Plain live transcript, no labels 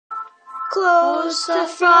close to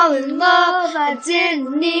fall in love. I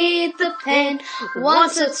didn't need the pain.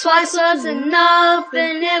 Once or twice was enough,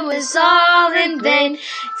 and it was all in vain.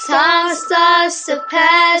 Time starts to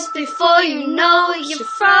pass before you know it, you're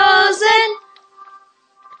frozen.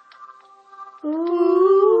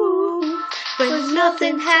 Ooh. But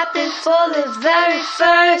nothing happened for the very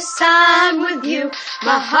first time with you.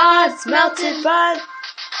 My heart's melted, but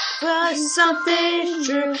something's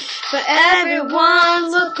true. But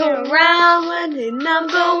everyone look around and I'm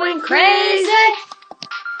going crazy.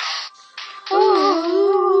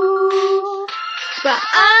 Ooh. But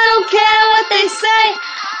I don't care what they say,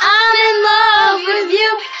 I'm in love with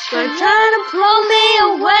you. They're trying to pull me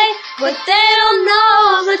away, but they don't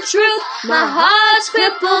know the truth. My heart's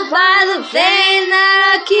crippled by the vein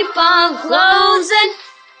that I keep on closing.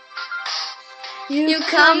 You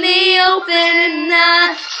cut me open and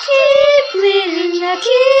I keep bleeding. I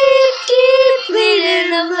keep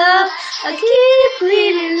bleeding of love. I keep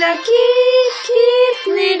bleeding. I keep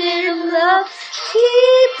bleeding of love.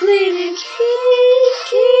 Keep bleeding.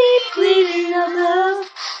 Keep bleeding of love.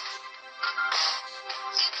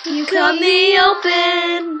 You cut me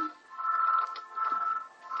open.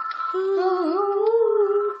 Ooh.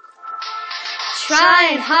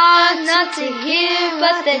 Trying hard not to hear,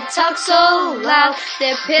 but they talk so loud.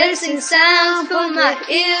 Their piercing sounds from my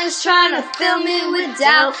ears, trying to fill me with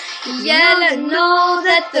doubt. Yet I know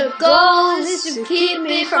that the goal is to keep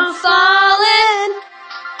me from falling.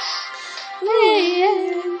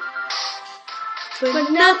 Yeah.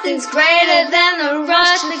 But nothing's greater than the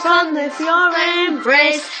rush that comes with your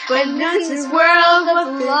embrace. When this world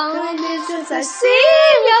of loneliness as I see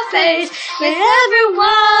your face, and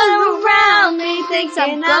everyone around me thinks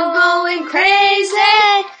I'm going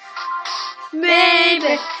crazy.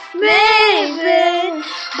 Maybe,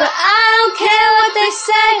 but I don't care what they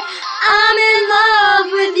say, I'm in love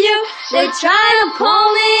with you. They try to pull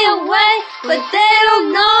me away, but they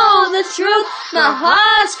don't know the truth. My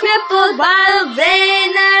heart's crippled by the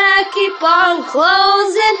vein that I keep on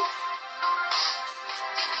closing.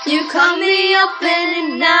 You cut me open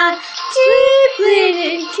and I keep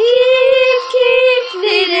bleeding, keep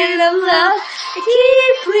bleeding of love. I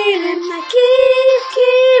keep bleeding, I keep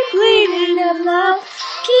bleeding of love.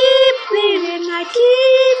 Keep bleeding, I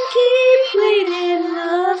keep bleeding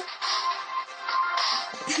love.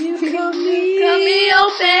 You cut me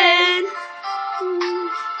open,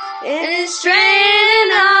 and it's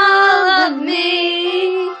draining all of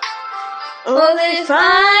me. Oh, they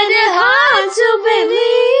find it hard to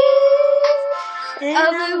believe,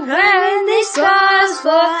 and I'm wearing these scars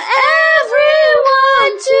for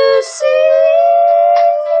everyone to see.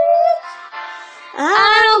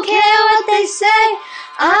 I don't care what they say,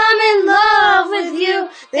 I'm in love with you.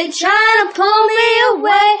 They try to pull me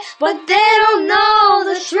away, but they don't know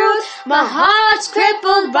the truth. My heart's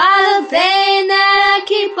crippled by the vein that I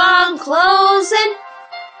keep on closing.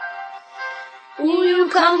 Ooh, you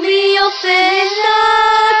cut me open,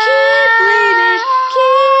 I keep bleeding,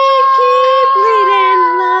 keep bleeding,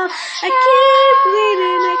 love. I keep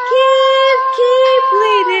bleeding, I keep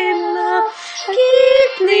bleeding, love.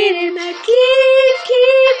 Keep bleeding, I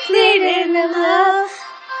keep bleeding, love.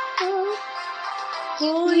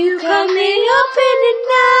 Oh, you cut me open and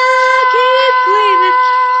I keep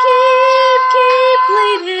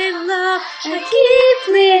bleeding, love. I keep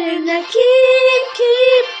bleeding, I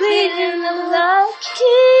keep bleeding of love.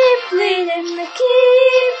 Keep bleeding, I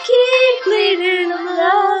keep bleeding of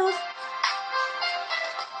love.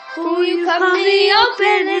 Oh, you cut me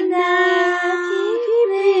open and I keep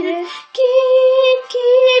bleeding,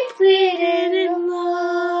 keep bleeding.